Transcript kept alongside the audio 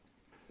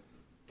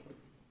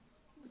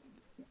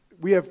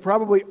We have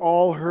probably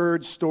all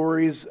heard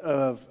stories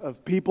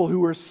of people who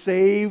were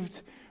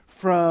saved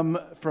from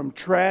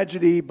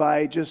tragedy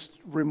by just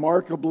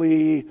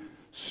remarkably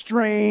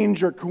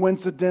strange or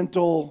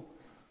coincidental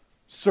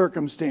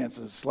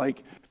circumstances.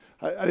 Like,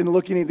 I didn't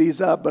look any of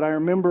these up, but I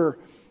remember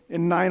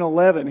in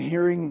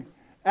 9/11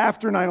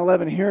 after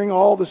 9/11 hearing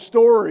all the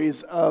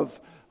stories of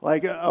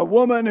like a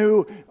woman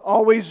who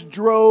always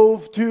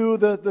drove to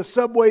the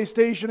subway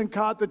station and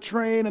caught the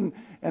train,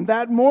 and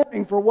that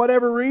morning, for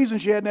whatever reason,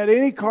 she hadn't had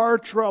any car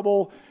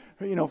trouble,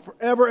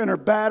 forever, and her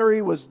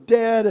battery was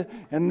dead.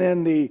 And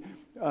then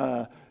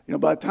by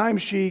the time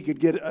she could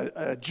get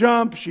a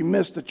jump, she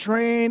missed the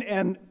train,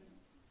 and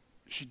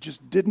she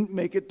just didn't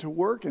make it to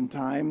work in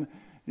time.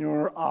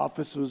 Her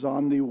office was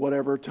on the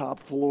whatever top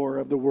floor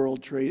of the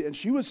World Trade, and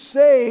she was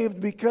saved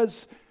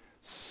because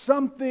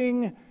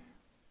something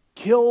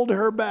killed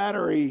her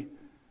battery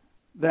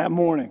that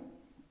morning.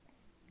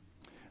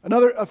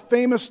 A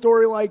famous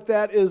story like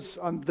that is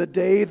on the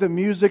day the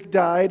music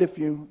died, if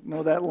you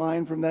know that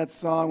line from that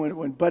song,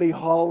 when Buddy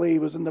Holly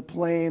was in the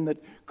plane that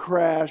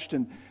crashed,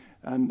 and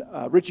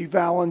Richie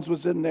Valens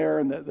was in there,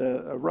 and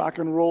the rock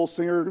and roll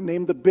singer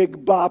named the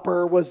Big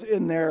Bopper was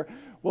in there.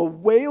 Well,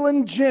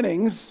 Waylon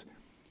Jennings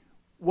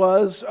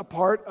was a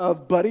part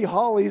of Buddy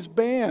Holly's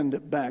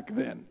band back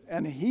then,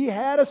 and he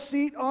had a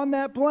seat on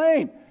that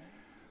plane.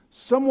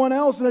 Someone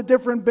else in a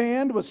different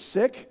band was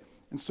sick,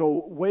 and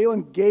so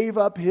Waylon gave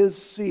up his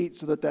seat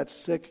so that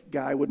sick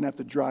guy wouldn't have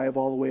to drive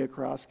all the way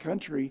across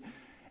country.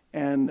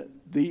 And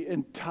the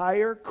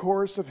entire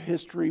course of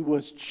history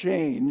was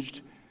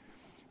changed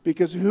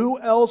because who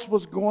else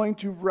was going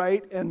to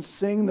write and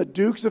sing the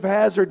Dukes of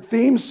Hazzard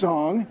theme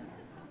song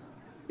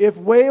if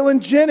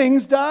Waylon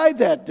Jennings died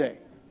that day?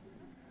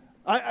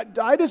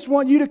 I just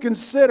want you to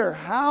consider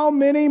how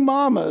many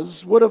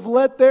mamas would have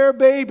let their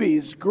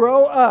babies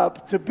grow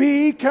up to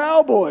be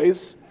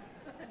cowboys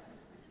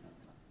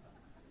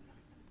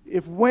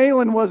if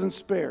Waylon wasn't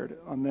spared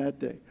on that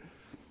day.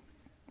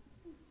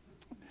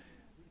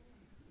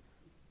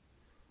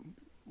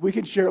 We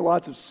can share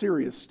lots of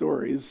serious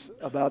stories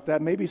about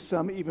that, maybe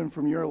some even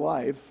from your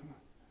life.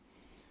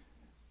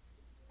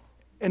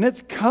 And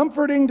it's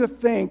comforting to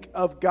think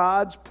of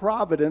God's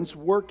providence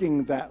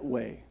working that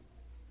way.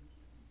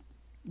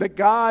 That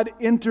God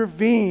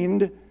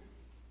intervened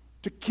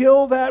to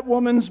kill that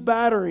woman's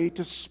battery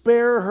to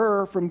spare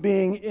her from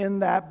being in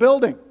that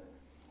building.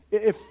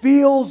 It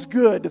feels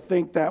good to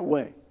think that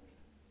way.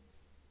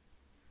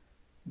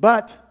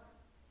 But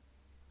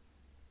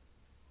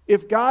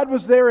if God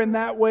was there in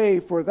that way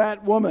for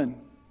that woman,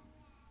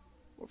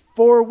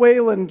 for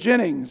Waylon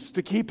Jennings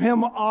to keep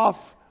him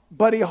off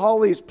Buddy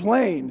Holly's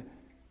plane,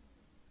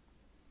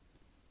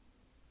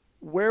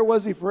 where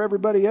was he for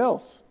everybody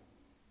else?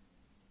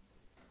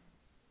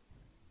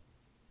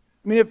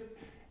 I mean,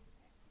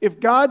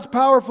 if God's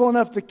powerful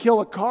enough to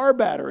kill a car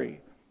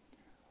battery,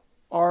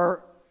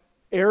 are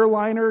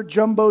airliner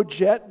jumbo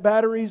jet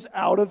batteries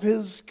out of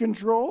his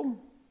control? I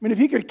mean, if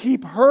he could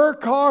keep her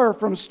car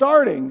from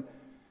starting,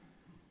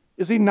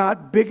 is he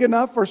not big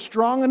enough or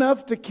strong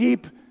enough to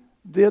keep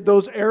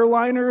those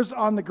airliners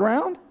on the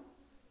ground?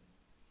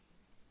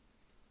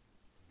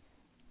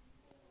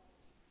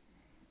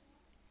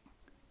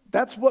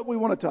 That's what we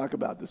want to talk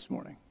about this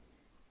morning.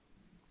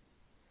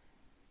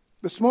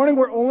 This morning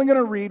we're only going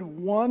to read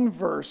one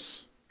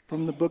verse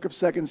from the book of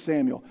 2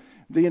 Samuel.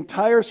 The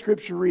entire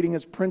scripture reading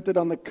is printed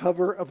on the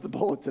cover of the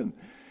bulletin.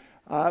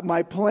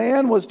 My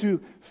plan was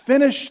to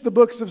finish the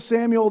books of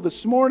Samuel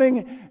this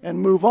morning and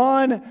move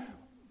on.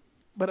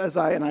 But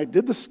I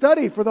did the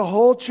study for the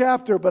whole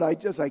chapter,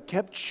 but as I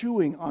kept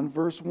chewing on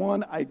verse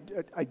 1, I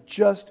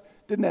just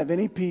didn't have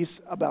any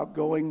peace about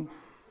going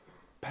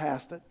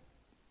past it.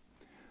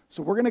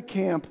 So we're going to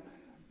camp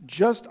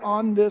just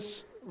on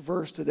this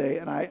verse today,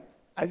 and I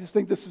just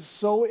think this is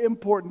so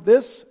important.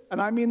 This,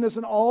 and I mean this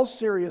in all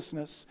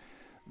seriousness,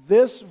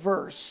 this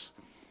verse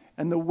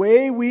and the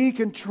way we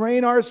can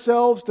train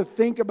ourselves to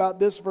think about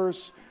this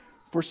verse,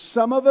 for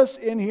some of us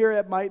in here,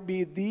 it might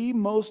be the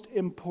most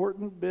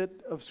important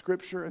bit of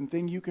Scripture and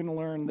thing you can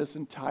learn this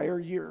entire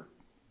year.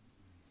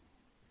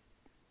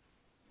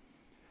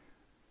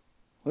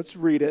 Let's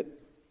read it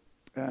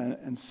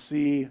and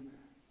see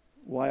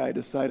why I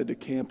decided to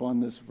camp on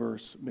this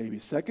verse maybe.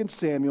 2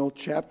 Samuel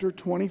chapter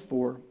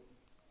 24.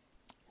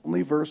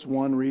 Only verse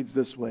 1 reads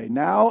this way.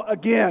 Now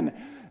again,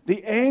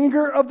 the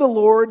anger of the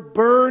Lord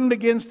burned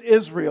against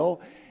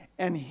Israel,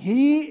 and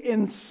he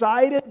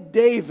incited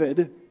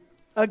David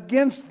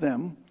against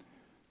them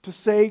to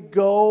say,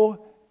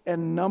 go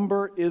and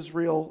number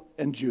Israel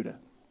and Judah.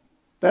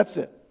 That's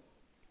it.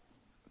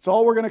 That's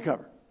all we're going to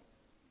cover.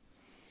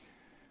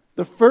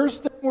 The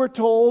first thing we're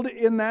told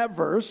in that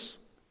verse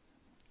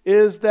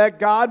is that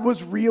God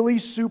was really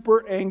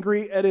super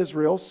angry at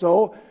Israel.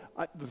 So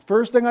the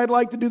first thing I'd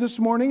like to do this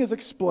morning is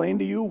explain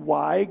to you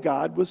why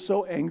God was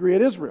so angry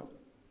at Israel.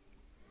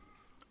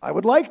 I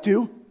would like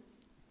to,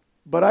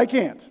 but I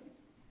can't,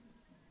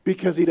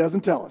 because he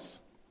doesn't tell us.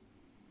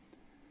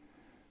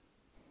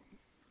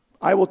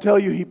 I will tell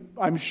you,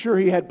 I'm sure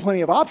he had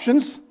plenty of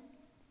options.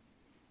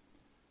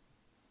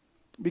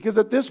 Because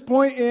at this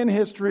point in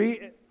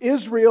history,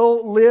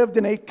 Israel lived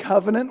in a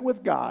covenant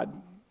with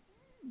God.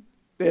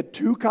 They had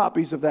 2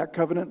 copies of that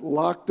covenant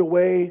locked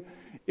away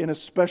in a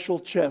special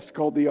chest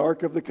called the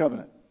Ark of the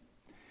Covenant.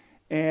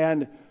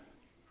 And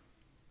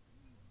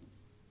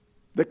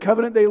the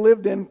covenant they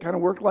lived in kind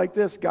of worked like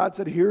this. God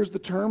said, here's the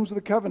terms of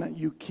the covenant.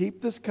 You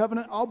keep this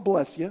covenant, I'll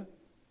bless you.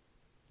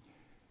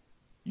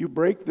 You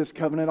break this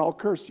covenant, I'll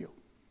curse you.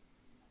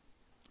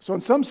 So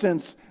in some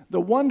sense,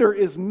 the wonder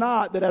is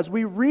not that as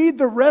we read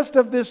the rest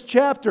of this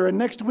chapter, and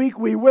next week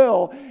we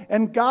will,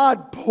 and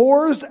God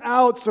pours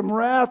out some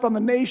wrath on the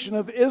nation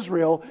of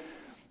Israel,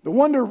 the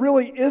wonder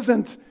really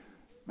isn't,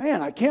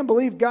 man, I can't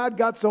believe God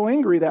got so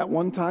angry that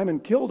one time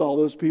and killed all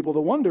those people. The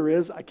wonder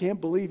is, I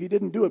can't believe He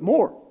didn't do it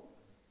more.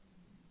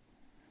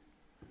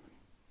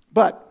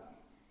 But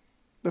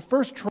the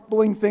first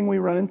troubling thing we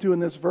run into in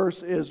this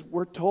verse is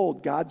we're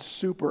told God's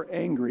super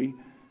angry,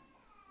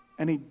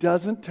 and He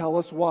doesn't tell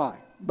us why.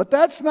 But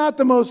that's not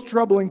the most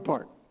troubling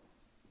part.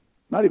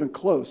 Not even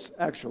close,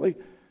 actually.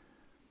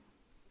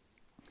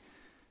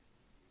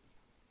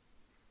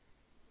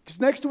 Because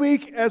next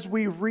week, as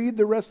we read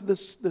the rest of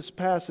this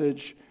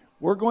passage,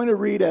 we're going to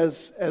read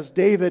as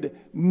David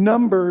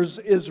numbers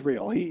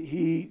Israel.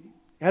 He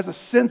has a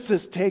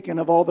census taken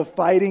of all the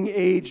fighting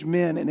age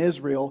men in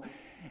Israel.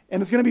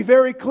 And it's going to be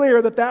very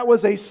clear that that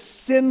was a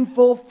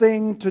sinful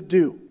thing to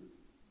do.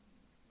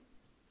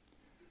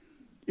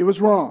 It was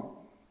wrong.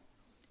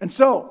 And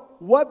so,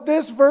 what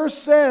this verse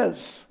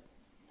says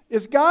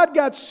is God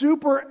got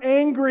super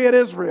angry at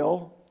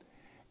Israel,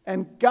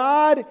 and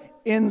God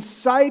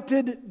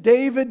incited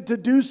David to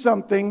do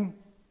something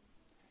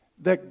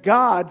that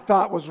God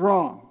thought was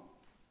wrong.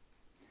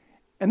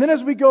 And then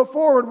as we go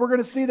forward, we're going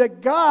to see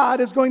that God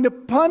is going to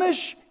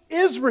punish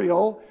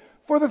Israel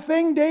for the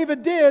thing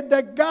David did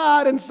that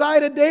God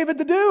incited David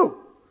to do.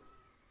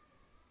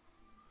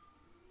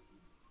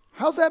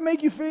 How's that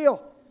make you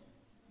feel?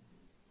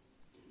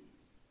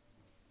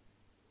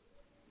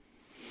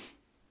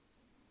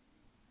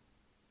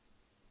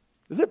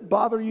 Does it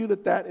bother you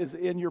that that is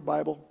in your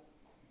Bible?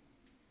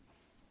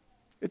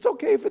 It's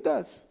okay if it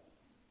does.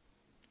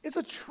 It's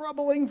a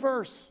troubling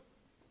verse.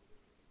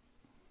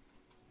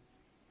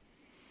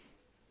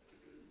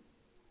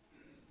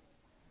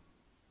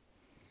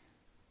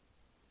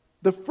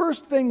 The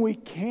first thing we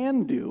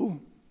can do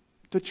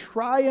to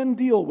try and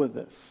deal with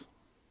this,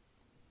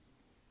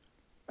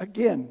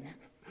 again,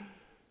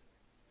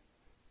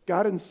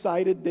 God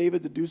incited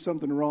David to do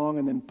something wrong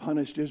and then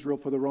punished Israel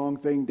for the wrong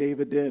thing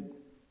David did,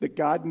 that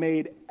God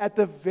made at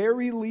the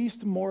very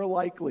least more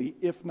likely,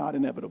 if not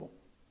inevitable.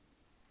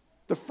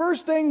 The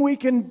first thing we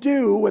can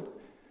do with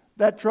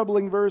that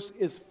troubling verse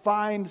is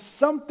find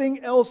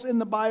something else in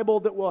the Bible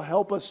that will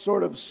help us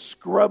sort of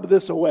scrub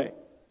this away.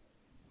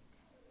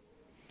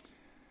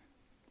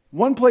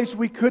 One place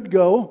we could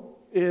go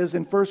is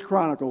in 1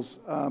 Chronicles.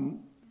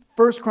 1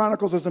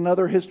 Chronicles is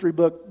another history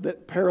book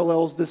that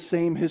parallels this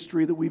same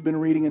history that we've been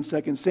reading in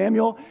 2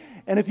 Samuel.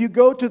 And if you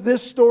go to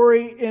this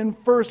story in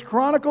 1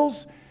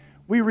 Chronicles,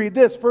 we read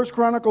this. 1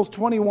 Chronicles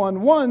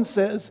 21:1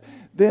 says,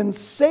 "Then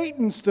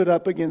Satan stood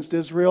up against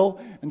Israel,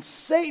 and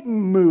Satan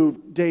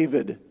moved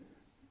David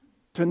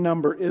to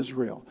number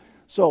Israel."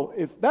 So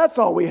if that's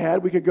all we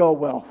had, we could go,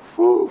 well,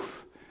 whew,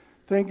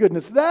 thank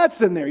goodness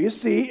that's in there. You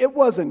see, it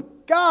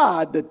wasn't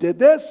God that did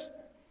this.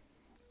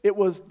 It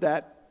was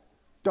that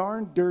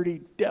darn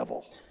dirty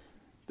devil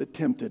that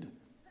tempted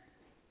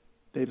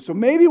David. So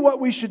maybe what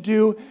we should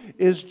do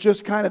is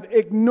just kind of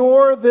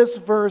ignore this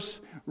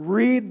verse,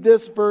 read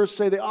this verse,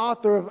 say the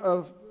author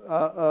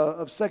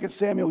of 2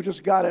 Samuel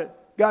just got it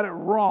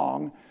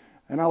wrong,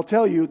 and I'll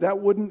tell you, that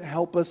wouldn't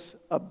help us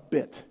a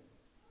bit.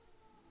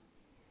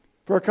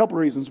 For a couple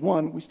reasons.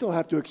 One, we still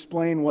have to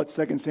explain what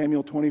 2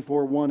 Samuel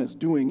 24:1 is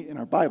doing in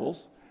our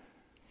Bibles.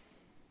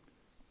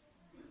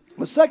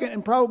 The second,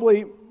 and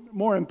probably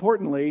more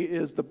importantly,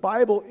 is the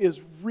Bible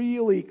is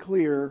really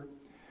clear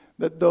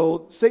that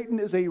though Satan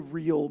is a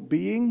real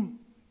being,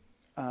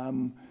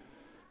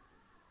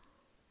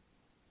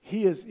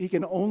 he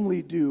can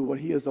only do what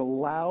he is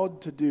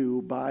allowed to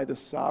do by the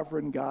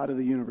sovereign God of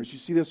the universe. You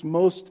see this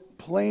most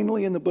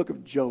plainly in the book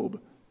of Job,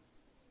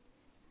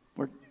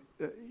 where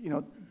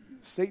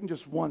Satan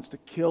just wants to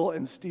kill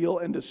and steal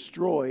and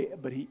destroy,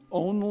 but he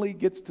only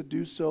gets to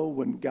do so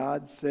when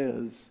God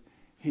says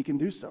he can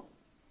do so.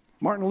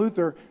 Martin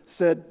Luther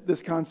said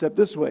this concept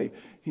this way.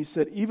 He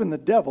said, even the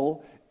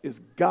devil is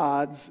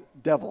God's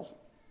devil.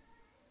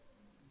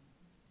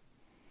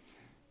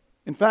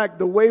 In fact,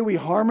 the way we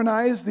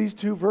harmonize these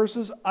two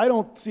verses, I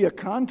don't see a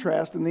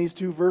contrast in these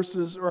two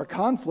verses or a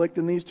conflict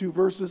in these two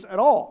verses at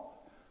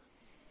all.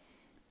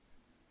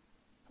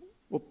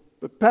 Well,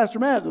 but Pastor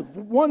Matt,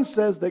 one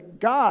says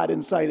that God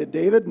incited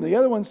David, and the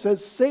other one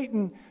says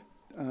Satan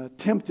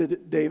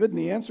tempted David, and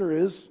the answer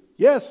is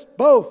yes,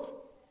 both.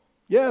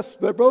 Yes,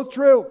 they're both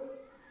true.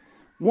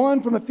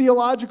 One, from a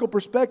theological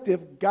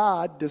perspective,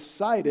 God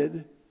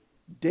decided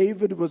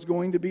David was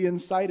going to be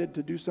incited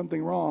to do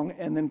something wrong,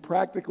 and then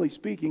practically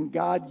speaking,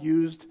 God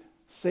used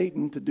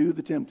Satan to do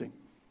the tempting.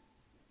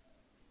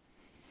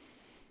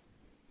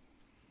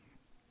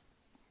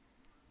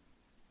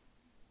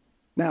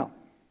 Now,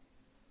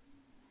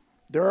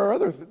 there are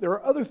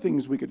other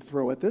things we could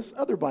throw at this,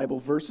 other Bible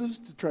verses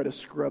to try to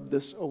scrub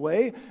this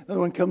away. Another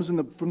one comes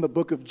from the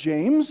book of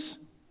James.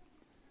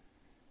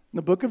 In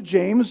the book of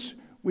James,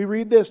 we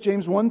read this,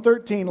 James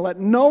 1:13, "Let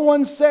no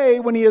one say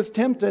when he is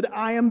tempted,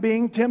 I am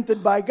being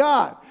tempted by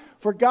God.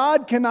 For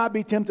God cannot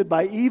be tempted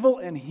by evil,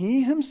 and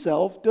he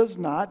himself does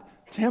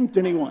not tempt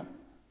anyone."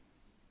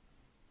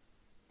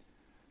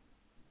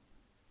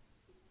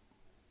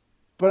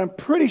 But I'm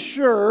pretty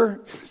sure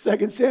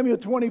 2 Samuel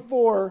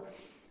 24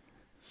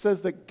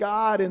 says that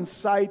God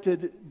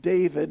incited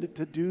David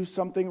to do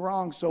something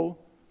wrong. So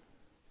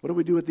what do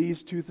we do with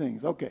these two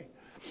things? Okay.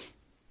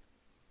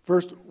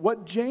 First,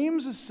 what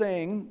James is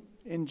saying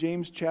in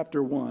James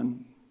chapter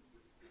 1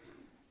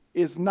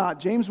 is not,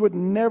 James would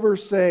never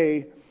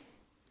say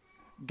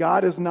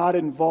God is not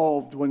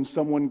involved when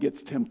someone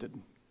gets tempted.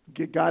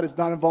 God is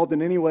not involved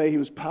in any way. He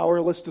was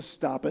powerless to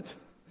stop it.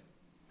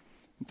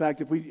 In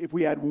fact, if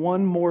we add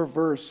one more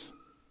verse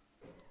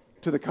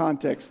to the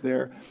context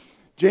there,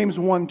 James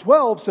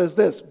 1:12 says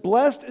this,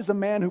 "Blessed is a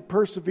man who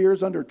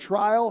perseveres under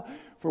trial,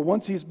 for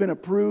once he's been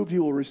approved, he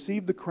will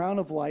receive the crown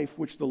of life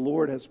which the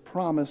Lord has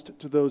promised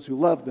to those who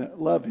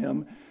love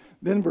him."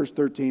 Then verse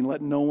 13,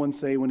 "Let no one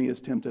say when he is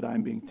tempted, I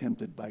am being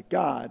tempted by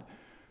God.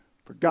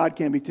 For God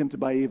can't be tempted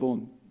by evil,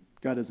 and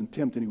God doesn't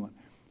tempt anyone."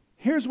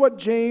 Here's what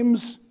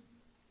James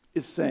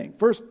is saying.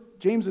 First,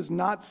 James is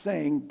not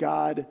saying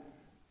God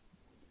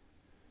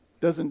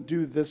doesn't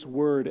do this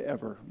word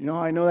ever. You know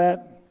how I know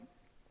that?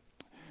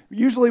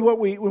 Usually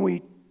when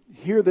we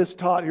hear this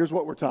taught, here's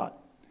what we're taught.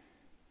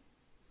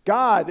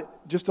 God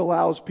just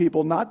allows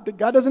people,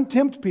 God doesn't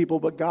tempt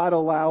people, but God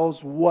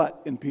allows what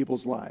in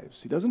people's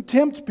lives? He doesn't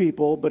tempt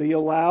people, but he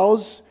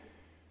allows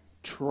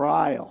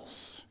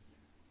trials.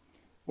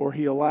 Or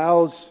he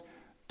allows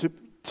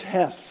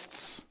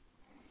tests,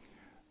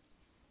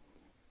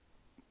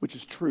 which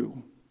is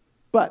true.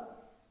 But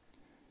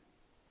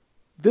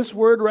this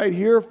word right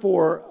here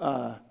for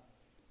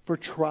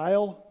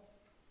trial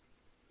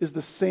is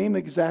the same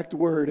exact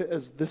word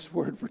as this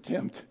word for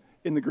tempt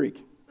in the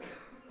Greek.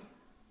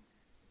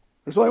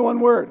 There's only one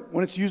word.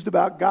 When it's used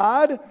about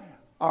God,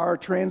 our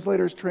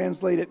translators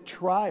translate it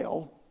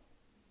trial.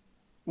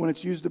 When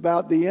it's used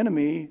about the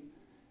enemy,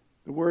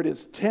 the word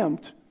is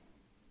tempt.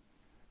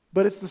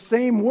 But it's the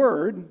same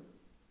word.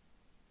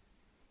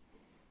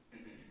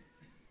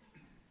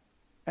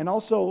 And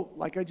also,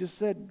 like I just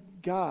said,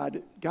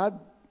 God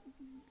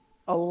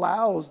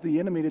allows the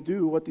enemy to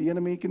do what the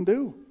enemy can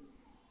do.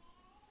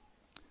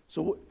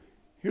 So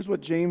here's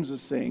what James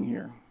is saying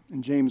here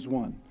in James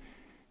 1.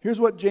 Here's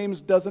what James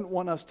doesn't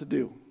want us to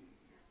do.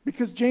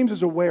 Because James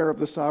is aware of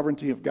the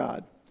sovereignty of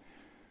God.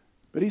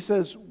 But he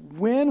says,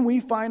 when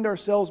we find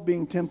ourselves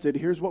being tempted,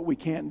 here's what we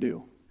can't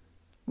do.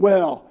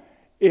 Well,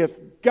 if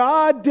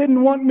God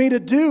didn't want me to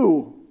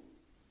do,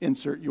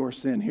 insert your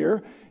sin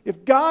here,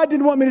 if God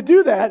didn't want me to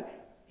do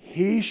that,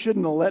 he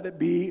shouldn't have let it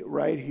be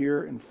right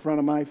here in front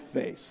of my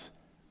face.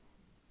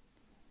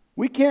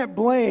 We can't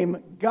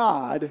blame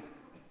God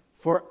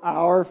for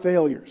our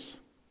failures.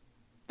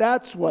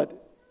 That's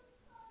what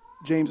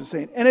James is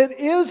saying. And it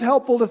is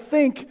helpful to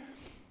think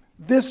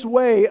this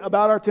way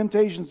about our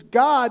temptations.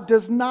 God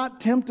does not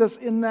tempt us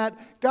in that.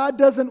 God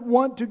doesn't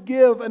want to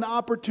give an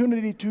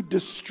opportunity to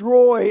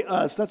destroy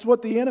us. That's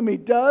what the enemy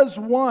does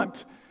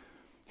want.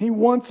 He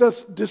wants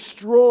us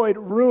destroyed,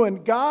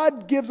 ruined.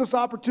 God gives us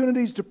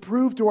opportunities to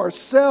prove to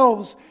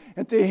ourselves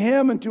and to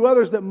Him and to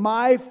others that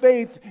my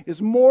faith is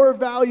more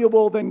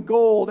valuable than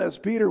gold, as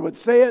Peter would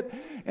say it,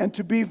 and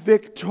to be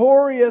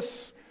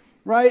victorious,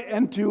 right?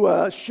 And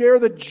to share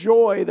the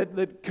joy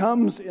that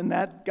comes in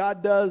that.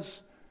 God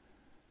does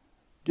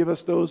give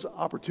us those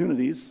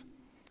opportunities.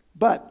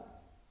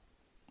 But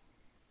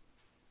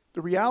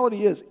the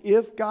reality is,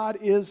 if God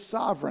is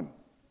sovereign,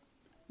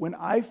 when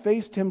I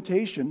face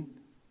temptation,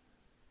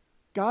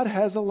 God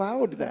has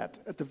allowed that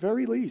at the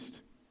very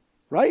least,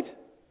 right?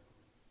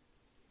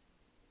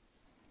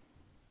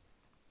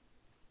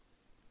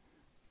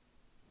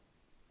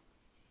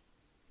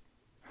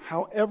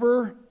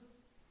 However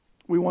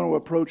we want to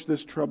approach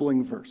this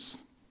troubling verse,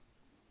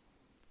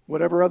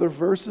 whatever other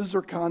verses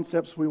or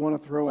concepts we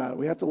want to throw out,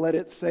 we have to let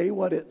it say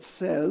what it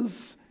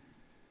says.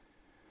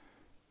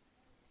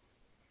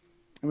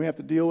 And we have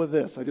to deal with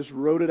this. I just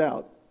wrote it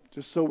out,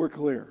 just so we're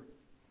clear.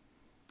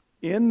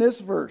 In this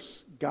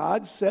verse,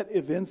 God set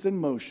events in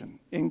motion,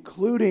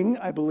 including,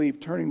 I believe,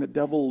 turning the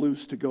devil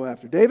loose to go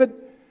after David.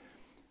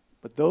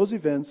 But those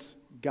events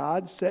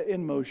God set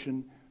in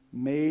motion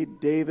made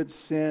David's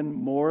sin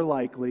more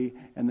likely,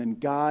 and then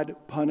God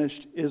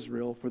punished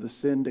Israel for the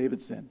sin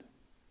David sinned.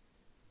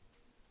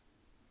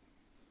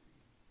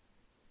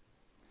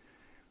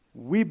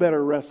 We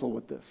better wrestle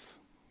with this.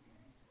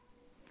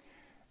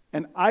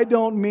 And I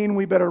don't mean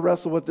we better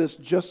wrestle with this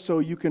just so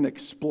you can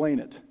explain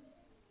it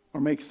or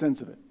make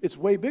sense of it. It's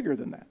way bigger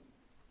than that.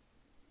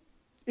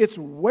 It's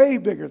way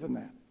bigger than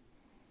that.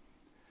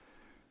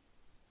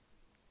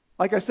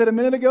 Like I said a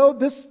minute ago,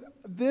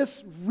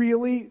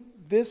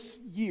 this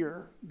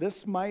year,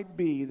 this might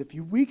be, if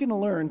we can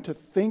learn to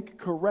think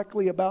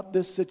correctly about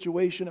this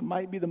situation, it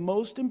might be the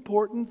most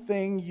important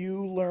thing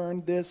you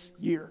learn this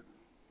year.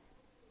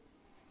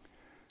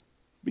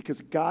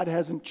 Because God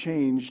hasn't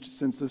changed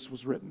since this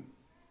was written.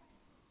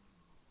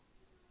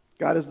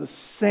 God is the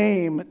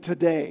same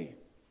today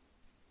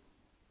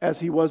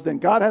as he was then.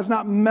 God has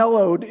not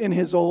mellowed in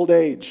his old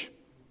age.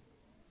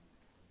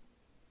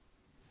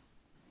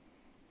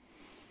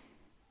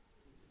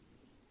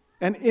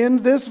 And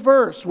in this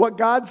verse, what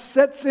God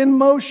sets in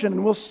motion,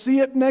 and we'll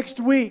see it next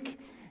week,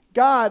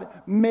 God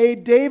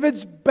made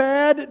David's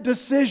bad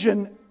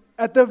decision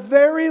at the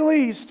very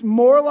least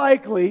more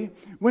likely.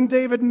 When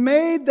David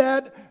made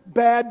that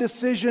bad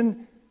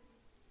decision,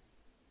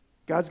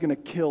 God's going to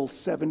kill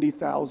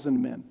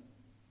 70,000 men.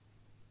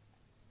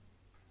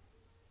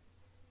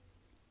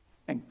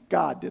 And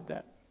God did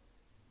that.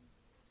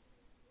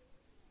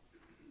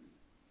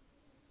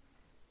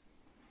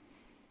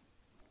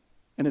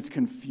 And it's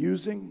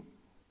confusing,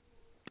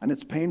 and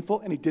it's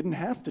painful, and he didn't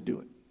have to do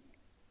it.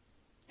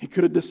 He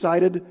could have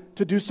decided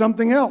to do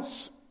something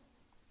else.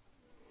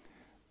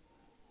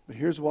 But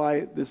here's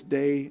why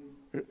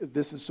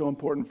this is so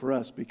important for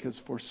us, because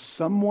for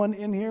someone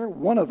in here,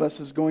 one of us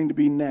is going to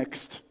be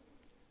next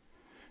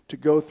to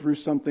go through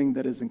something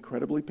that is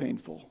incredibly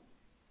painful,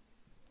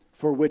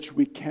 for which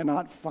we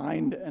cannot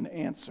find an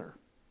answer,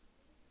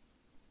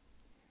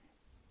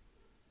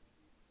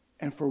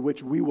 and for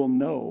which we will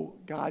know,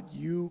 God,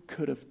 you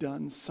could have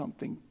done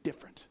something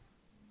different,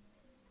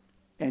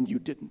 and you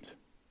didn't.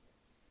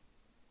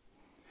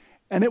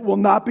 And it will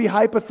not be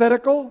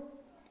hypothetical.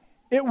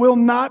 It will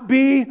not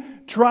be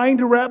trying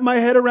to wrap my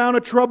head around a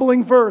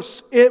troubling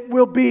verse. It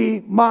will be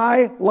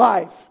my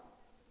life.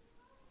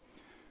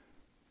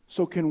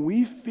 So can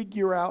we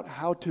figure out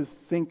how to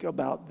think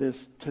about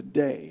this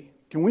today?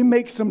 Can we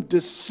make some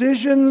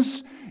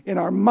decisions in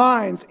our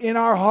minds, in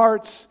our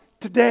hearts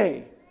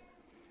today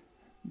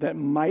that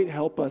might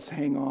help us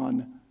hang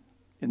on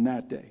in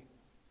that day?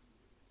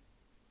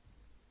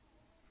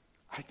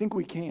 I think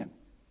we can.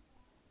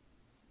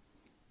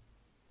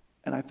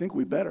 And I think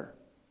we better.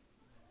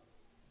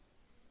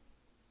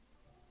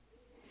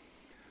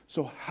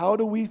 So how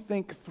do we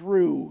think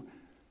through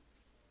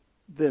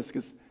this?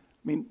 Because,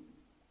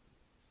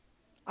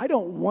 I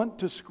don't want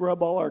to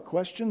scrub all our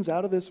questions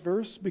out of this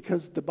verse,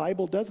 because the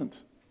Bible doesn't.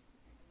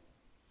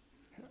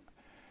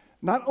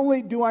 Not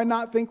only do I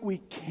not think we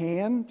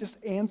can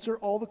just answer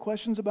all the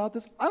questions about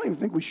this, I don't even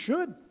think we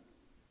should.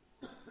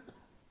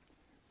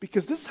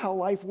 Because this is how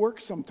life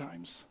works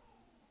sometimes.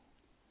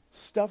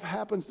 Stuff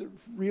happens that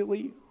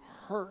really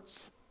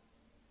hurts.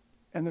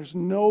 And there's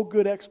no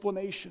good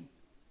explanation.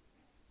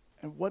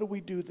 And what do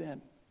we do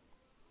then?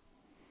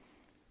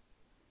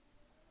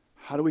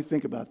 How do we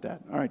think about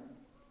that? All right.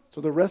 So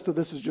the rest of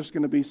this is just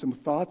going to be some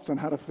thoughts on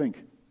how to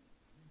think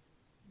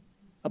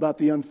about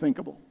the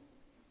unthinkable.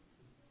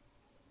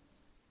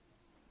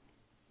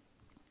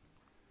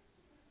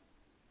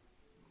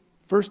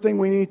 First thing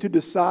we need to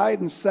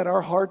decide and set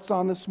our hearts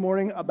on this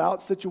morning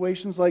about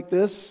situations like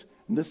this,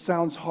 and this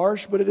sounds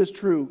harsh, but it is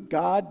true.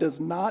 God does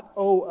not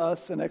owe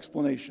us an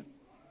explanation.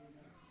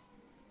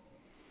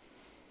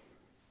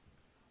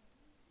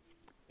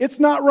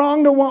 It's not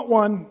wrong to want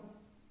one.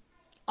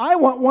 I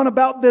want one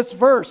about this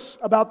verse,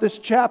 about this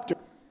chapter.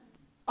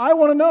 I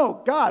want to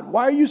know, God,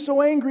 why are you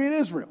so angry at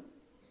Israel?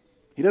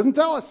 He doesn't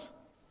tell us.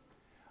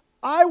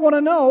 I want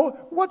to know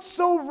what's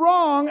so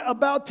wrong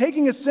about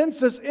taking a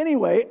census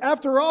anyway.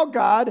 After all,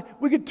 God,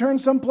 we could turn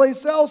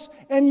someplace else,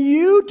 and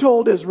you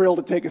told Israel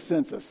to take a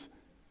census.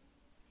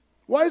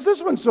 Why is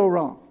this one so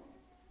wrong?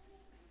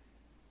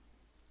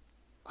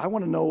 I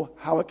want to know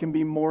how it can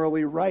be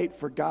morally right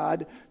for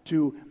God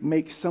to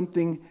make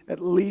something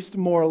at least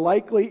more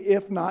likely,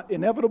 if not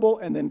inevitable,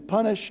 and then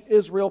punish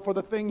Israel for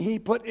the thing he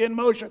put in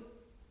motion.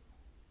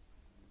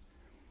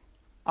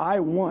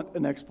 I want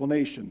an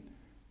explanation,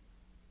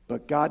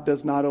 but God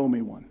does not owe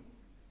me one.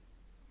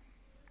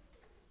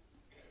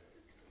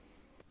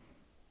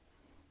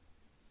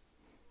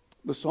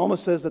 The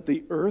psalmist says that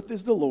the earth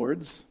is the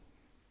Lord's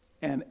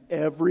and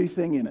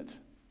everything in it,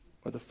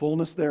 or the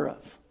fullness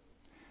thereof.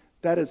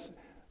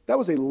 That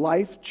was a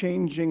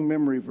life-changing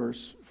memory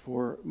verse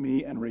for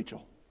me and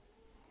Rachel.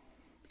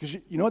 Because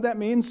you know what that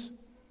means?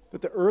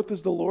 That the earth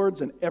is the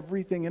Lord's and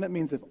everything in it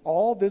means if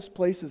all this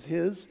place is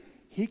his,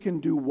 he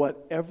can do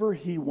whatever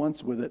he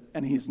wants with it,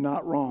 and he's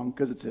not wrong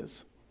because it's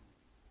his.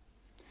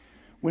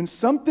 When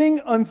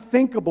something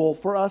unthinkable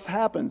for us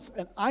happens,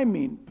 and I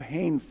mean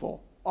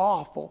painful,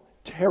 awful,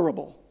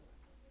 terrible,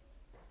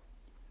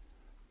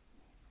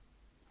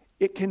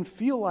 it can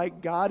feel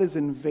like God is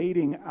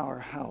invading our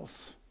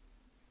house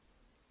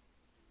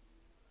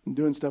and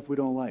doing stuff we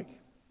don't like.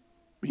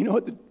 But you know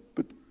what?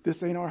 But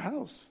this ain't our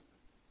house.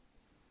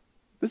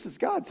 This is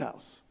God's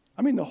house.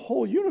 I mean, the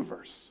whole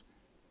universe.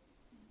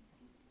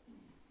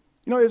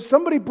 You know, if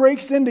somebody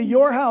breaks into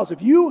your house,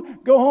 if you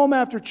go home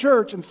after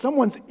church and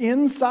someone's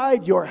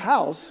inside your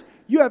house,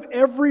 you have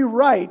every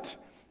right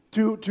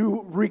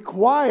to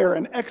require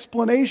an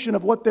explanation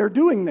of what they're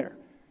doing there.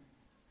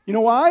 You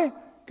know why?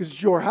 Because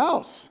it's your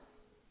house.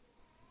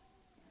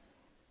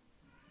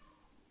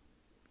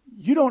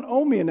 You don't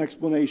owe me an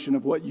explanation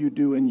of what you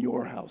do in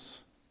your house.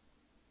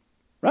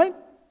 Right?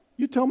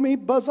 You tell me,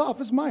 buzz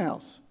off, is my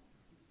house.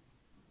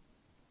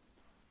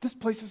 This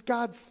place is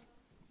God's.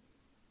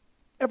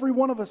 Every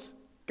one of us,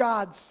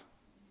 God's.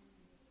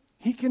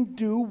 He can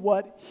do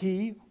what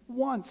He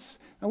wants.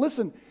 Now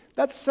listen,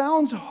 that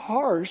sounds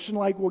harsh and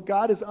like, well,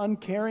 God is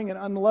uncaring and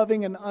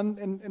unloving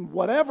and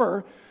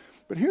whatever.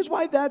 But here's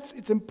why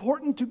it's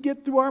important to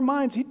get through our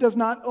minds. He does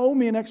not owe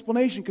me an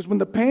explanation, because when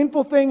the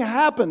painful thing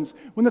happens,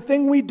 when the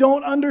thing we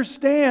don't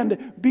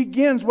understand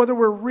begins, whether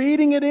we're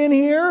reading it in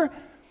here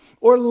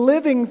or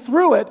living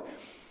through it,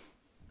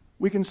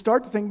 we can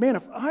start to think, man,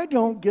 if I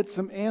don't get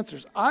some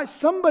answers,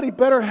 somebody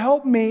better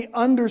help me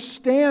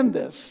understand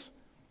this.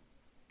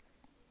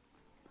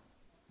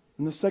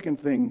 And the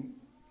second thing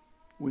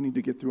we need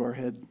to get through our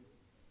head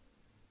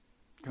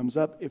comes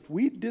up. If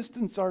we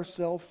distance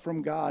ourselves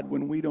from God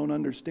when we don't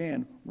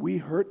understand, we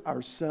hurt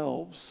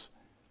ourselves.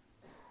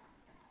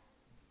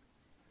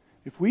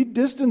 If we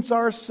distance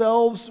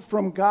ourselves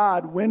from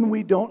God when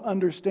we don't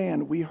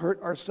understand, we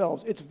hurt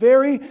ourselves. It's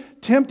very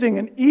tempting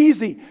and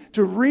easy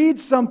to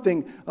read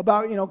something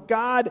about,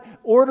 God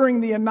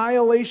ordering the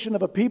annihilation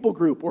of a people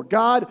group, or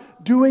God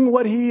doing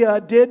what He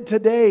did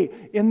today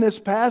in this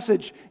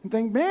passage, and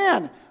think,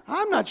 man,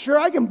 I'm not sure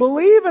I can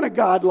believe in a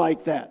God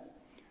like that.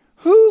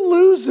 Who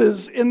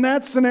loses in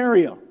that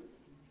scenario?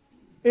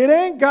 It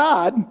ain't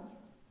God,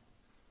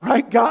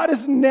 right? God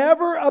is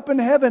never up in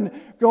heaven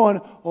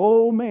going,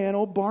 oh man,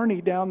 old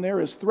Barney down there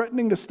is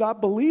threatening to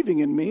stop believing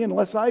in me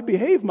unless I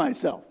behave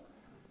myself.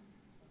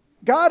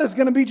 God is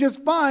going to be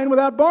just fine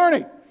without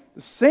Barney.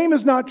 The same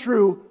is not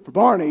true for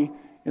Barney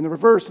in the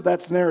reverse of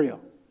that scenario,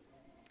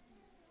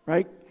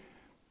 right?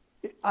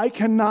 I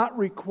cannot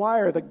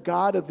require the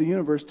God of the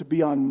universe to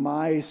be on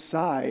my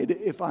side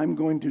if I'm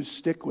going to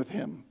stick with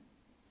Him.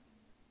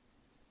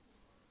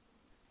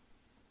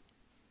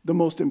 The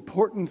most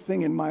important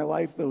thing in my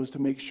life, though, is to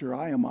make sure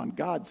I am on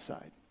God's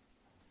side.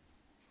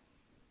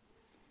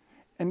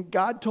 And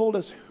God told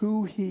us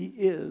who He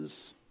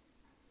is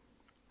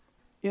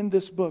in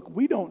this book.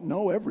 We don't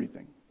know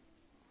everything,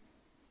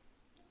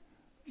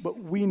 but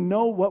we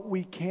know what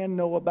we can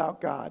know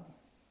about God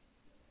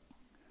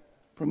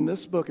from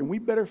this book. And we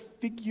better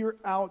figure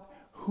out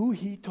who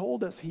He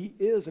told us He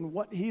is and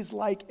what He's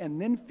like, and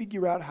then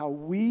figure out how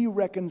we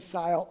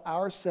reconcile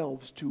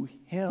ourselves to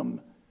Him.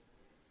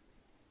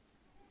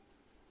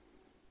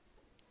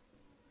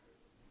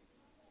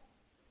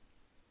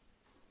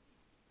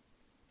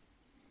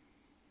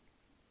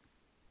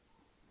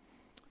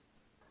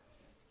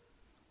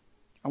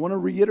 I want to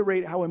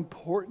reiterate how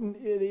important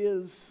it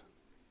is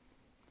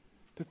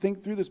to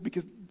think through this,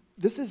 because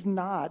this is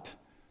not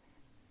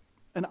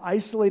an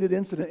isolated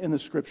incident in the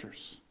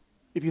Scriptures,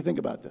 if you think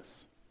about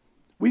this.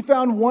 We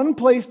found one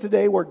place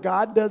today where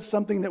God does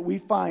something that we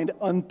find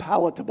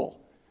unpalatable.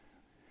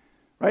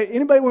 Right?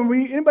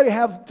 Anybody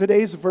have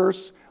today's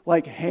verse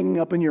like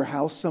hanging up in your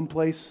house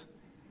someplace?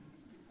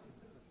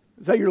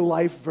 Is that your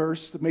life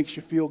verse that makes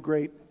you feel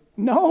great?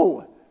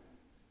 No,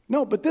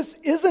 but this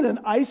isn't an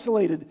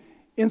isolated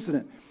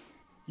incident.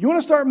 You want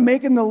to start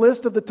making the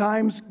list of the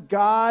times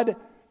God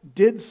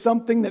did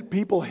something that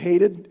people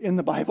hated in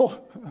the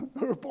Bible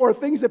or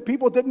things that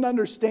people didn't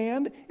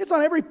understand? It's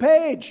on every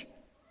page.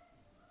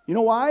 You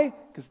know why?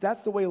 Because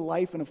that's the way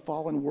life in a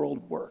fallen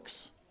world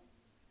works.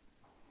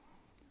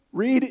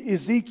 Read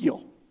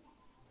Ezekiel,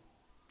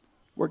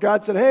 where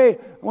God said, hey,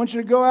 I want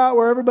you to go out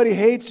where everybody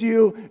hates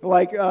you,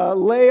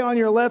 lay on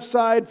your left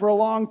side for a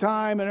long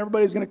time and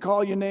everybody's going to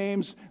call you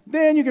names.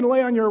 Then you can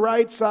lay on your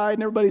right side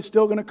and everybody's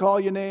still going to call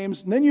you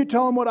names. And then you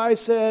tell them what I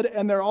said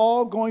and they're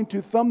all going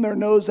to thumb their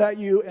nose at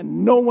you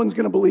and no one's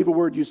going to believe a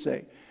word you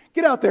say.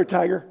 Get out there,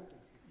 tiger.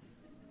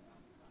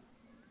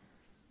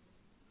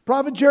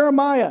 Prophet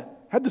Jeremiah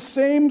had the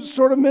same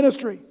sort of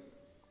ministry.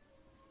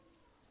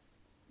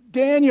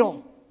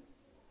 Daniel.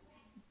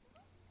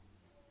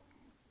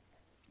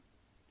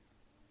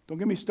 Don't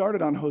get me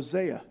started on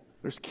Hosea.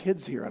 There's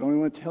kids here. I don't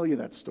even want to tell you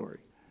that story.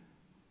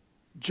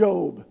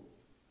 Job.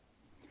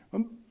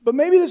 But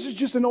maybe this is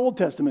just an Old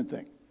Testament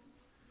thing.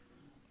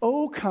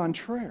 Au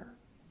contraire.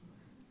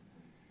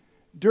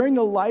 During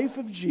the life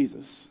of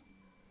Jesus,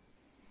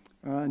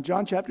 in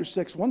John chapter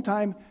 6, one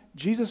time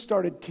Jesus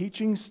started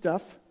teaching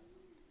stuff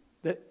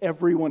that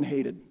everyone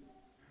hated.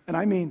 And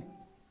I mean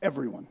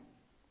everyone.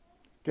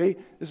 Okay?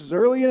 This is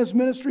early in His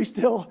ministry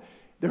still.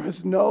 There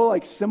was no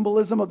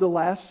symbolism of the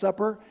Last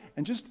Supper.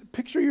 And just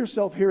picture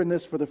yourself hearing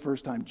this for the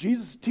first time.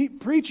 Jesus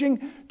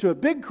preaching to a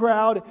big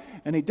crowd,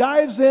 and He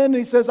dives in and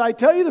He says, I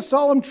tell you the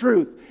solemn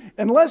truth.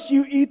 Unless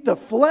you eat the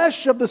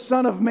flesh of the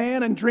Son of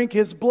Man and drink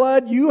His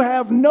blood, you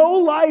have no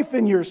life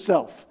in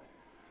yourself.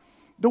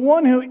 The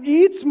one who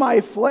eats my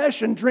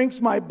flesh and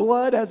drinks my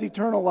blood has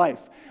eternal life.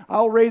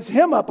 I'll raise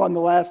him up on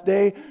the last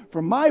day,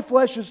 for my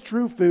flesh is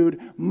true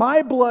food,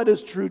 my blood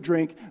is true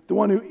drink. The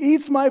one who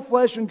eats my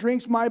flesh and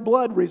drinks my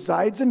blood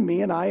resides in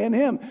me, and I in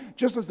him.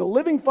 Just as the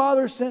living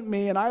Father sent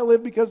me, and I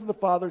live because of the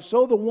Father,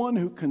 so the one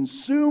who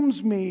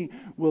consumes me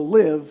will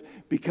live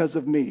because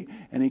of me.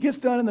 And He gets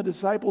done, and the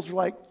disciples are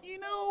like,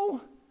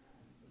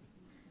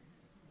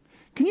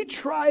 can you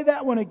try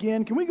that one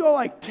again? Can we go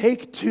like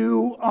take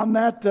two on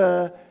that?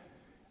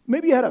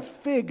 Maybe you had a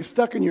fig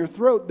stuck in your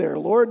throat there,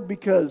 Lord,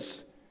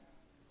 because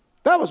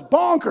that was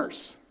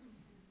bonkers.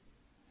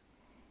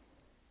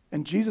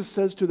 And Jesus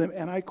says to them,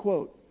 and I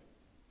quote,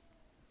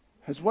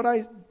 did what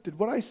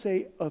I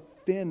say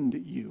offend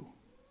you?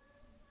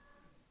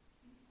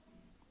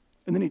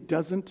 And then he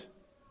doesn't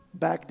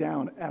back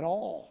down at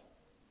all.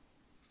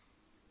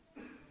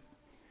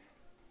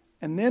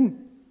 And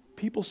then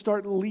people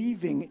start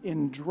leaving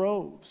in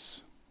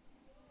droves.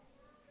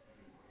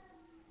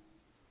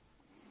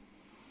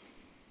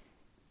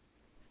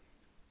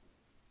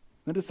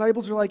 The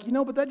disciples are like,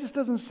 but that just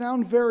doesn't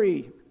sound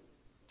very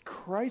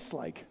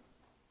Christ-like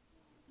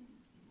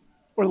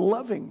or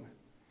loving.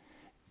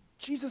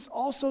 Jesus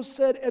also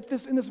said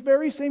in this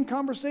very same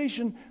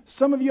conversation,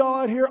 some of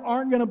y'all out here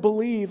aren't going to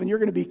believe and you're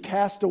going to be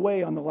cast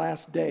away on the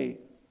last day.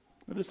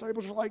 The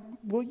disciples are like,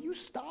 will you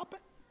stop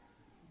it?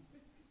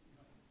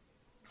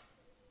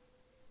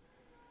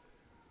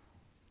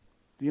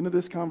 At the end of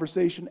this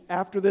conversation,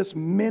 after this,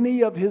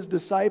 many of his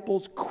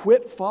disciples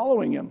quit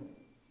following him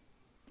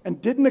and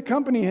didn't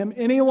accompany him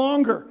any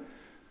longer.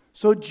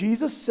 So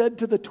Jesus said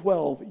to the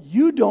 12,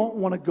 you don't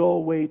want to go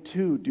away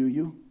too, do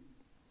you?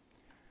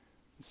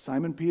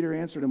 Simon Peter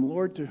answered him,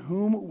 Lord, to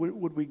whom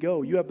would we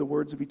go? You have the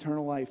words of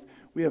eternal life.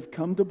 We have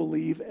come to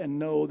believe and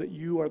know that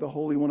you are the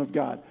Holy One of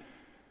God.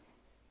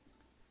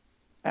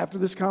 After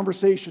this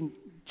conversation,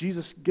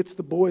 Jesus gets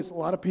the boys. A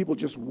lot of people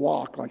just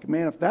walk like,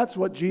 man, if that's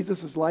what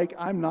Jesus is like,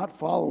 I'm not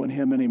following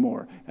him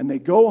anymore. And they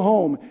go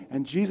home,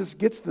 and Jesus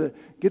gets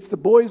the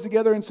boys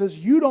together and says,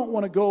 you don't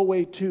want to go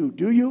away too,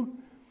 do you?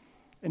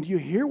 And do you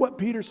hear what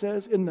Peter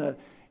says in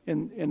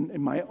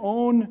my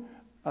own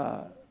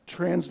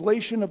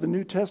translation of the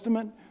New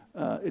Testament?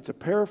 It's a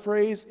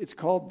paraphrase. It's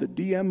called the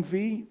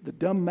DMV, the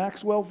Dumb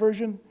Maxwell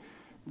version.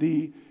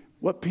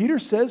 What Peter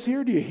says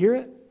here, do you hear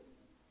it?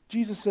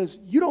 Jesus says,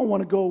 you don't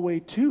want to go away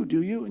too,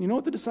 do you? And you know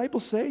what the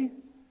disciples say?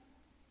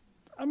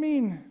 I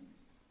mean,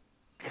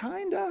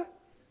 kinda.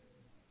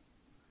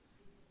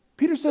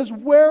 Peter says,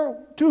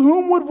 to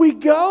whom would we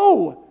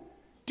go?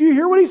 Do you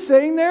hear what he's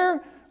saying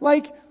there?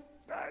 Like,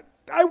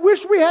 I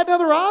wish we had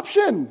another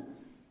option.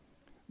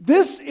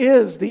 This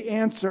is the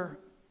answer.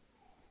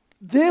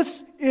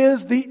 This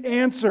is the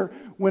answer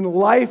when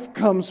life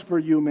comes for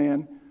you,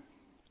 man.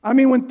 I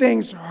mean, when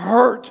things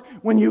hurt,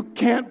 when you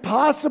can't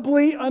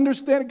possibly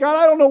understand. God,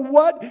 I don't know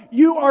what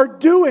you are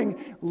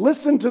doing.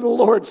 Listen to the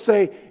Lord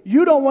say,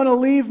 you don't want to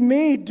leave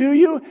me, do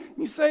you? And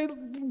you say,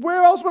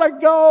 where else would I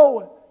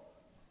go?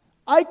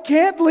 I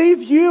can't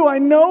leave you. I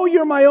know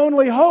you're my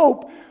only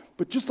hope.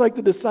 But just like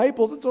the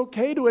disciples, it's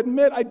okay to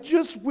admit, I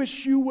just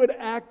wish you would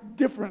act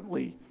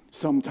differently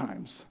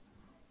sometimes.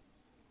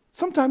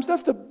 Sometimes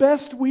that's the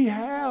best we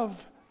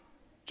have.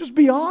 Just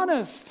be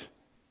honest.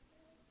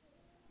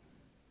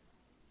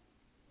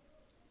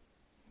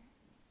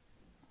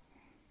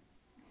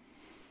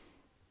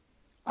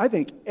 I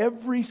think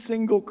every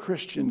single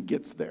Christian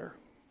gets there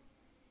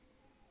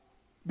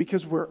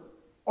because we're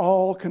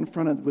all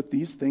confronted with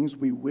these things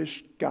we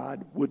wish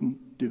God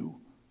wouldn't do.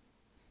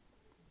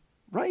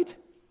 Right?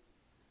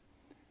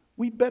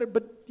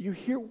 But you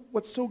hear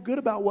what's so good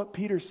about what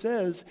Peter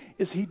says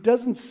is he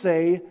doesn't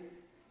say,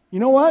 you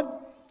know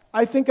what?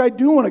 I think I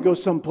do want to go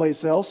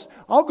someplace else.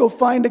 I'll go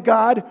find a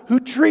God who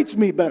treats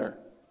me better.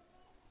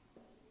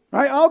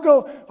 Right? I'll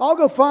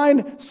go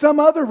find some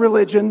other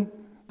religion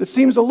that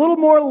seems a little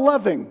more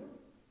loving.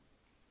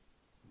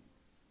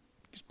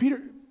 Because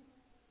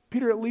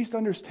Peter at least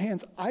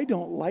understands, I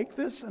don't like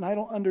this and I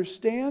don't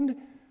understand,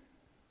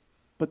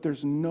 but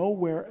there's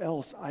nowhere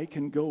else I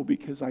can go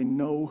because I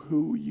know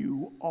who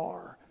you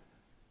are.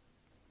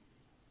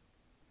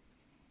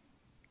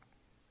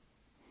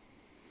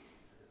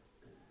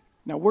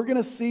 Now we're going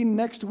to see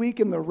next week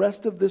in the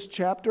rest of this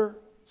chapter,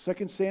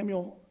 2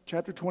 Samuel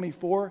chapter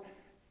 24,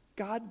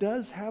 God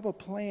does have a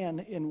plan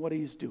in what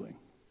he's doing.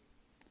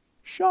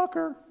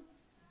 Shocker.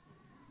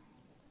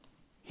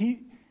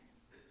 He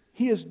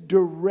is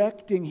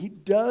directing, he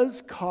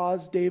does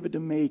cause David to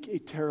make a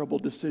terrible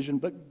decision,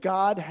 but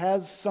God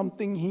has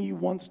something he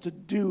wants to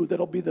do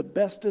that'll be the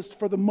bestest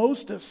for the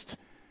mostest.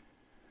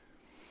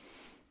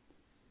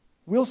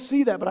 We'll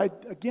see that, but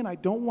I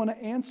don't want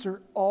to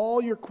answer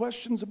all your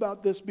questions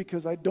about this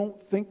because I don't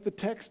think the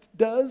text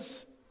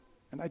does,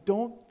 and I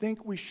don't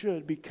think we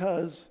should,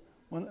 because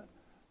the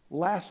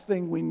next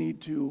thing we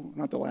need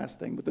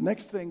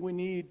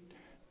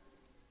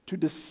to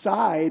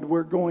decide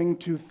we're going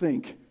to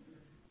think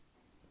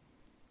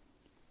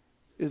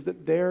is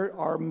that there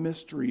are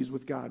mysteries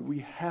with God. We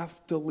have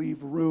to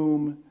leave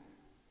room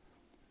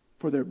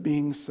for there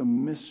being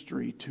some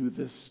mystery to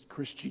this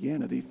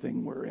Christianity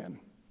thing we're in.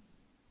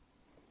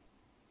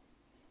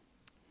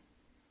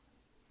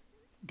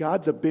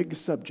 God's a big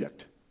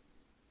subject,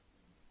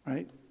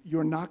 right?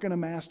 You're not going to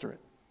master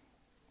it.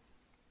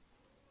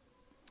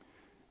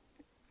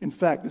 In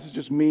fact, this is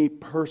just me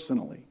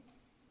personally.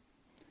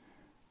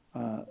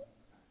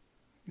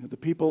 The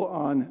people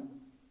on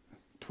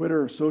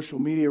Twitter or social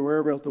media or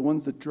wherever else, the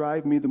ones that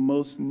drive me the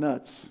most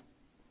nuts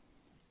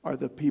are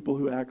the people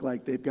who act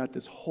like they've got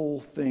this whole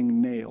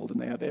thing nailed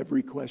and they have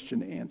every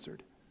question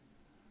answered.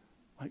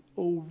 Like,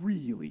 oh,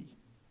 really?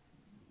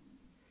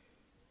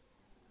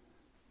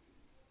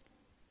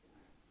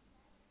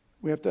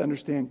 We have to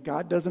understand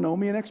God doesn't owe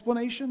me an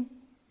explanation,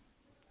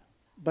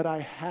 but I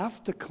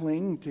have to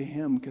cling to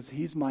Him because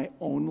He's my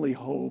only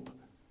hope.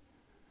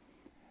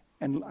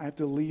 And I have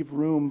to leave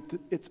room.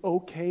 It's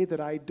okay that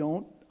I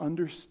don't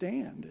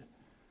understand.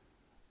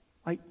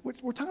 Like,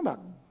 we're talking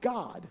about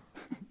God.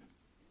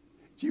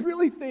 Do you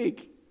really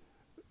think,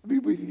 I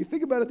mean, if you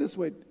think about it this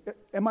way,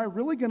 am I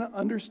really going to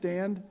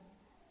understand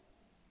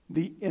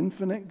the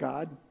infinite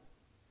God?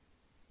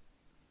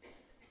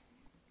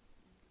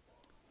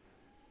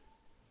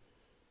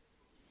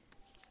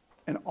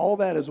 And all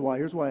that is why,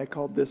 here's why I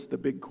called this the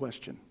big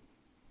question.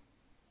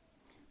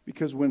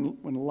 Because when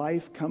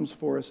life comes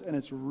for us and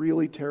it's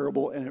really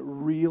terrible and it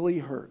really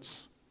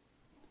hurts,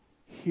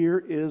 here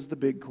is the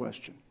big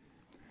question.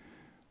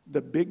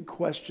 The big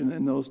question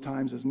in those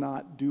times is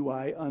not, do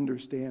I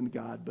understand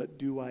God, but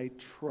do I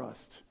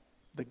trust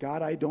the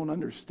God I don't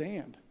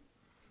understand?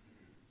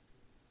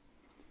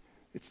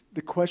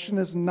 The question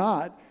is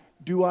not,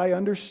 do I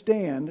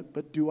understand,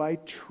 but do I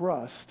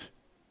trust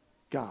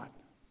God?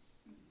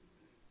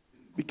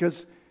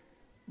 Because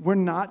we're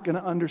not going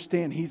to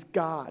understand. He's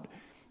God.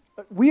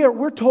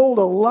 We're told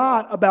a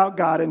lot about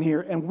God in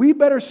here, and we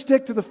better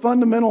stick to the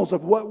fundamentals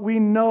of what we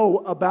know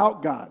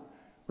about God,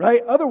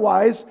 right?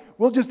 Otherwise,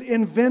 we'll just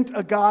invent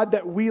a God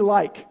that we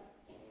like.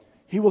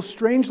 He will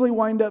strangely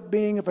wind up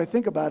being, if I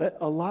think about it,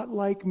 a lot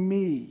like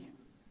me.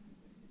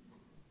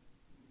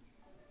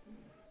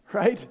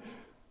 Right?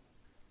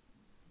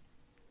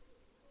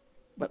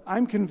 But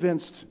I'm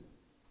convinced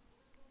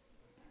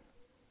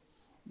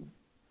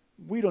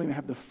we don't even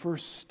have the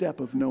first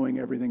step of knowing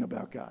everything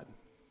about God.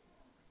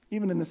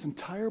 Even in this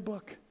entire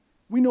book,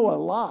 we know a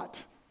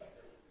lot.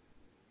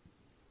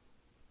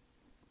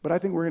 But I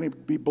think we're going to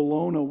be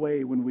blown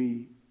away when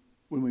we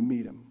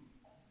meet Him.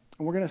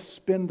 And we're going to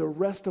spend the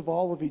rest of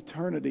all of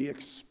eternity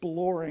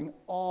exploring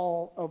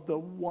all of the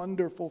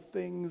wonderful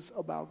things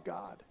about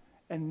God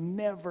and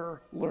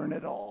never learn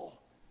it all.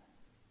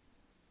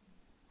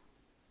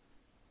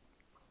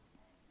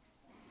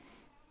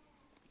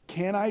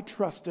 Can I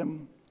trust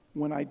Him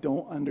when I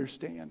don't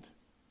understand?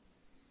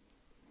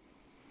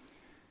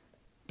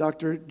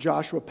 Dr.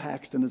 Joshua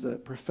Paxton is a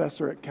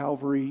professor at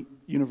Calvary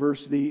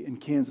University in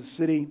Kansas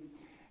City,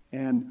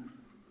 and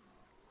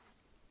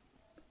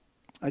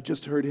I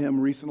just heard him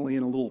recently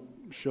in a little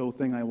show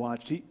thing I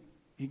watched. He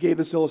gave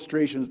this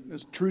illustration.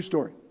 It's a true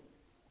story.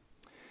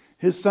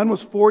 His son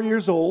was 4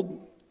 years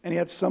old, and he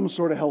had some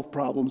sort of health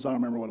problems. I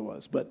don't remember what it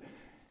was, but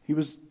he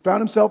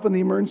found himself in the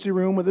emergency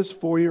room with his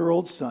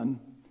 4-year-old son,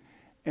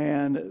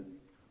 and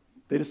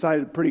they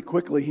decided pretty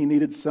quickly he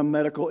needed some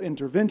medical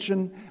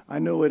intervention. I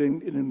know it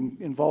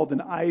involved an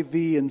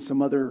IV and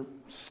some other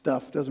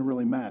stuff. Doesn't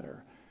really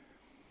matter.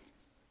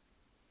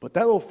 But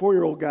that little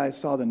 4-year-old guy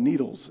saw the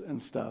needles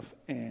and stuff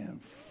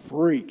and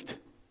freaked.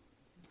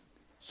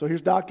 So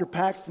here's Dr.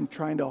 Paxton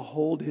trying to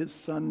hold his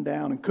son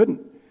down and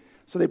couldn't.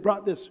 So they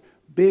brought this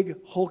big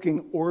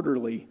hulking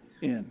orderly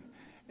in.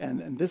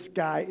 And this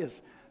guy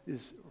is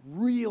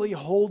really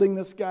holding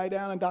this guy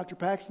down. And Dr.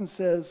 Paxton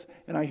says,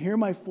 and I hear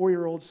my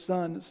 4-year-old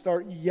son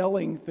start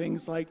yelling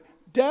things like,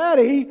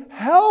 "Daddy,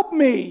 help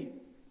me!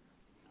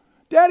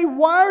 Daddy,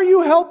 why are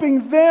you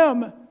helping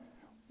them?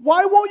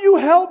 Why won't you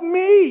help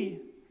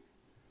me?"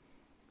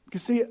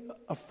 Because see,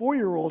 a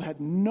 4-year-old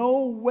had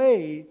no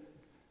way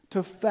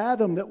to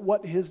fathom that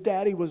what his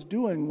daddy was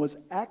doing was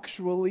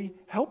actually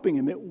helping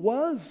him. It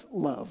was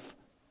love.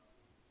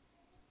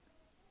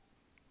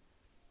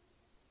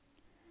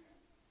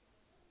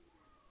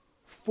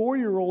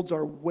 Four-year-olds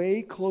are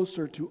way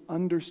closer to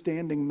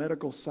understanding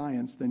medical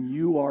science than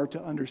you are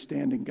to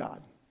understanding God.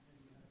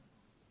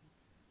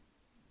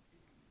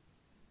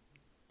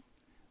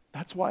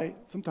 That's why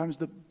sometimes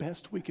the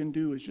best we can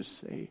do is just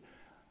say,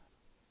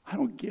 "I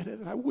don't get it,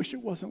 and I wish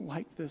it wasn't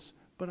like this,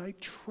 but I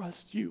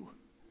trust you."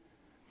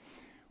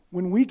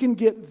 When we can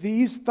get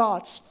these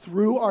thoughts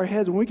through our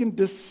heads, when we can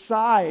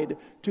decide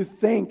to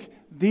think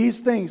these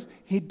things,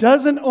 He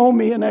doesn't owe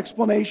me an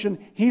explanation.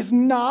 He's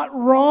not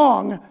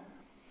wrong.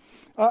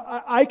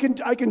 I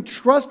can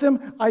trust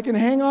Him. I can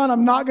hang on.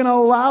 I'm not going to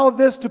allow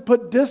this to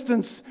put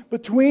distance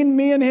between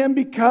me and Him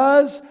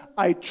because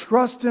I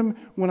trust Him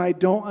when I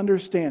don't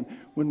understand.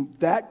 When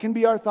that can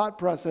be our thought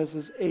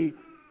processes, a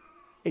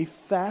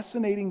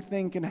fascinating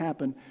thing can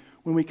happen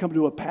when we come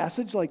to a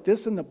passage like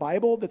this in the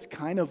Bible that's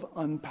kind of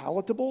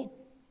unpalatable,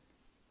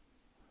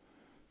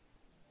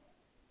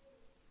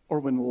 or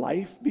when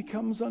life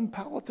becomes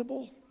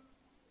unpalatable.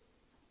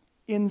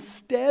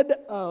 Instead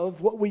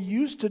of what we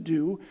used to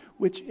do,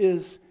 which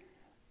is,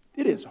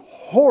 it is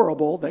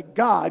horrible that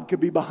God could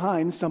be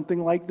behind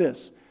something like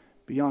this.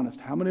 Be honest,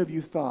 how many of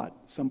you thought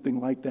something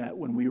like that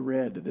when we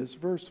read this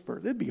verse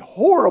first? It'd be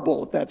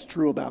horrible if that's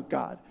true about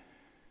God.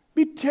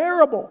 It'd be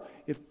terrible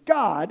if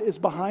God is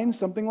behind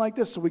something like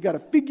this. So we got to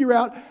figure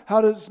out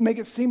how to make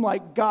it seem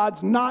like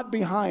God's not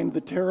behind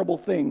the terrible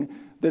thing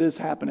that is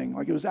happening.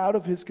 Like it was out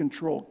of his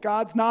control.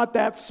 God's not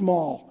that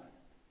small.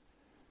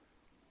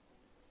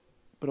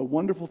 But a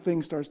wonderful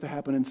thing starts to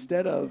happen.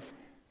 Instead of,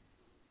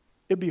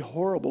 it'd be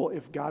horrible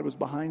if God was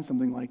behind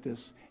something like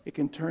this. It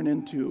can turn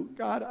into,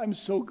 God, I'm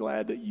so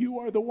glad that you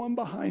are the one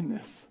behind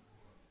this.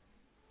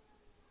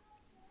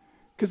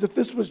 Because if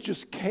this was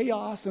just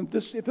chaos and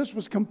if this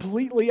was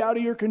completely out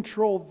of your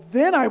control,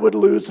 then I would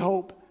lose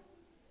hope.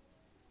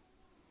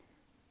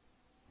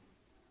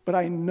 But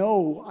I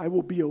know I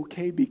will be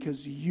okay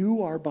because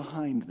you are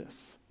behind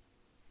this.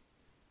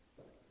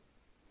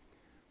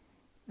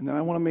 And then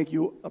I want to make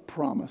you a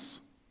promise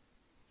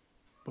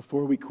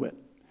before we quit.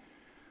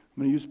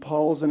 I'm going to use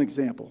Paul as an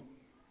example.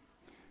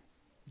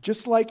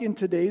 Just like in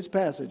today's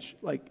passage,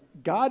 like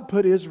God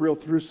put Israel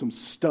through some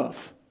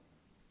stuff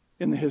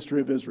in the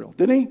history of Israel,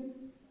 didn't he?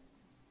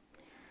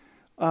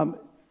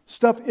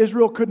 Stuff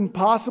Israel couldn't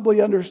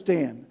possibly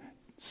understand.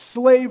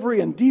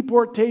 Slavery and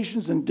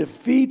deportations and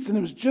defeats, and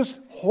it was just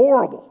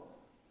horrible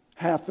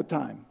half the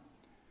time.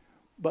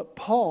 But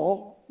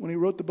Paul, when he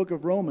wrote the book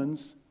of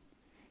Romans,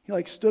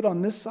 he stood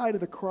on this side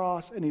of the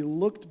cross and he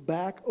looked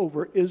back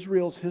over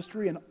Israel's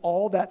history and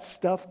all that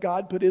stuff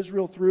God put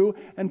Israel through,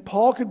 and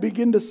Paul could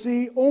begin to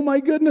see, oh my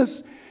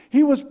goodness,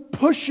 he was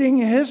pushing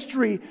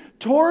history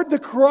toward the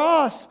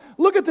cross.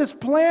 Look at this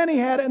plan he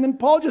had, and then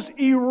Paul just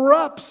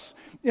erupts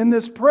in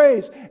this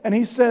praise. And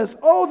he says,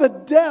 oh, the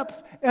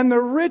depth and the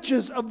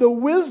riches of the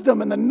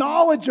wisdom and the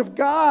knowledge of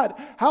God.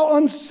 How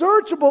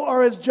unsearchable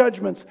are his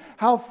judgments.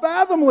 How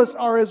fathomless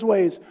are his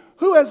ways.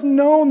 Who has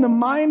known the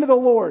mind of the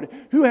Lord?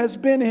 Who has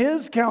been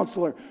his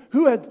counselor?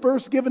 Who had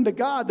first given to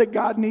God that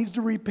God needs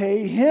to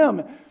repay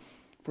him?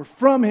 For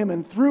from him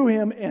and through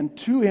him and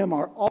to him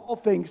are all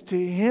things. To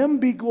him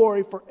be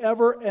glory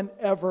forever and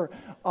ever.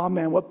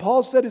 Amen. What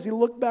Paul said is he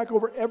looked back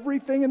over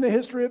everything in the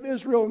history of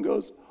Israel and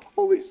goes,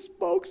 holy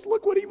smokes,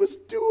 look what he was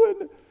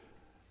doing.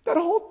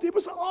 It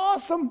was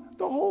awesome,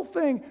 the whole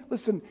thing.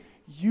 Listen,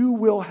 you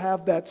will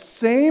have that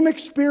same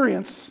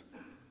experience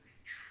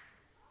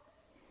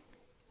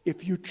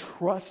if you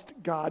trust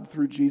God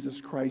through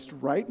Jesus Christ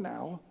right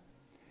now.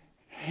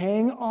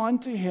 Hang on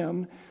to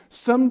him.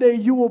 Someday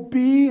you will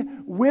be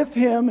with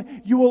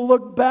him. You will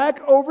look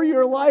back over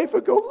your life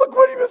and go, look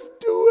what he was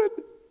doing.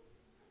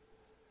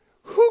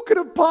 Who could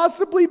have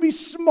possibly be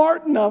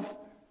smart enough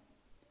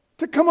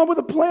to come up with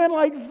a plan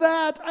like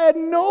that? I had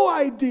no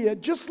idea.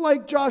 Just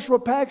like Joshua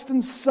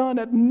Paxton's son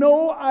had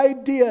no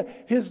idea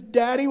his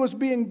daddy was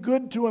being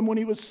good to him when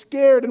he was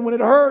scared and when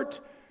it hurt.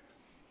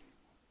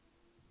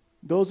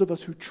 Those of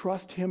us who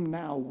trust him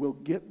now will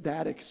get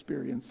that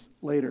experience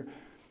later.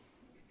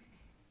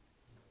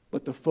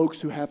 But the folks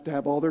who have to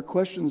have all their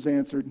questions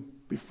answered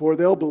before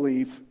they'll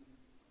believe,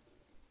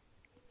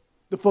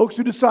 the folks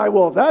who decide,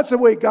 well, if that's the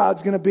way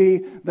God's going to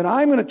be, then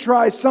I'm going to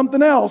try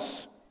something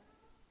else.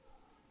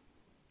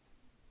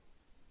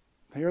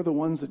 They are the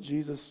ones that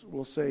Jesus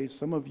will say,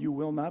 some of you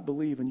will not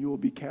believe and you will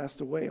be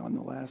cast away on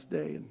the last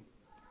day. And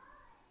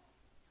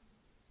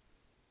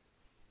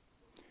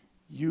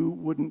you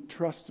wouldn't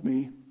trust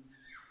me,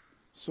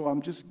 so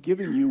I'm just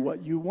giving you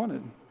what you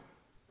wanted.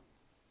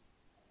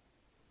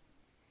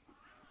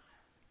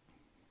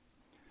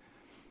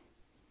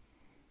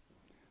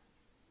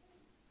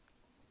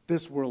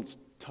 This world's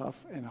tough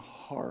and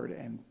hard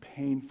and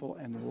painful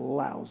and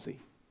lousy.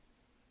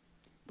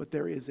 But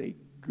there is a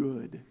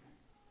good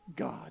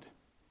God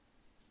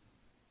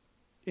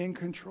in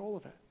control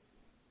of it.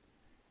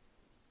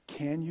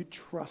 Can you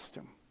trust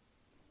him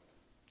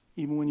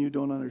even when you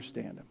don't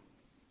understand him?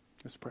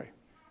 Let's pray.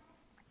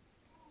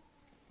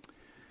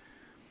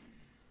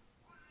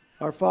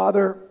 Our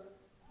Father,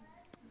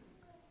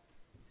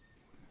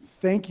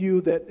 thank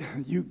you that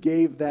you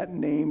gave that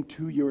name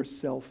to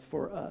yourself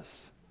for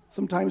us.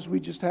 Sometimes we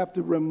just have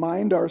to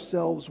remind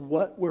ourselves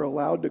what we're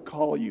allowed to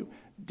call you.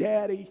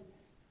 Daddy.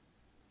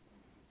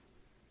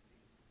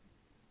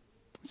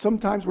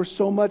 Sometimes we're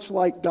so much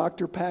like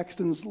Dr.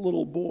 Paxton's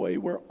little boy,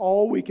 where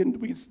all we can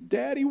do is,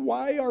 Daddy,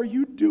 why are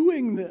you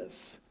doing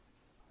this?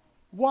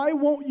 Why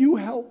won't you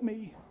help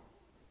me?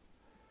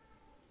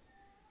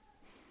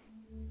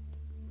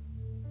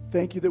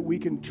 Thank you that we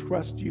can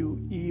trust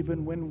you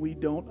even when we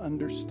don't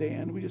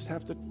understand. We just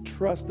have to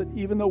trust that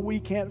even though we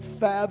can't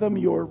fathom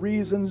your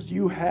reasons,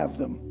 you have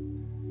them.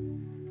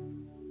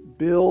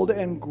 Build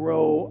and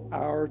grow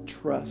our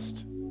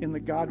trust in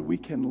the God we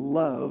can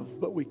love,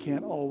 but we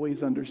can't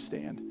always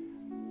understand.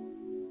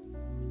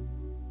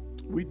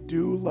 We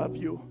do love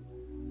you.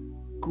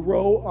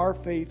 Grow our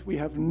faith. We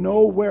have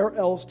nowhere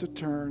else to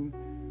turn.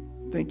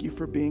 Thank you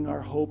for being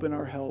our hope and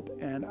our help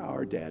and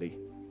our daddy.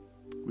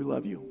 We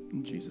love you.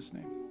 In Jesus'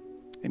 name,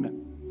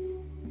 amen.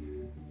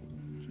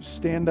 Just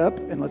stand up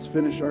and let's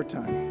finish our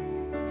time.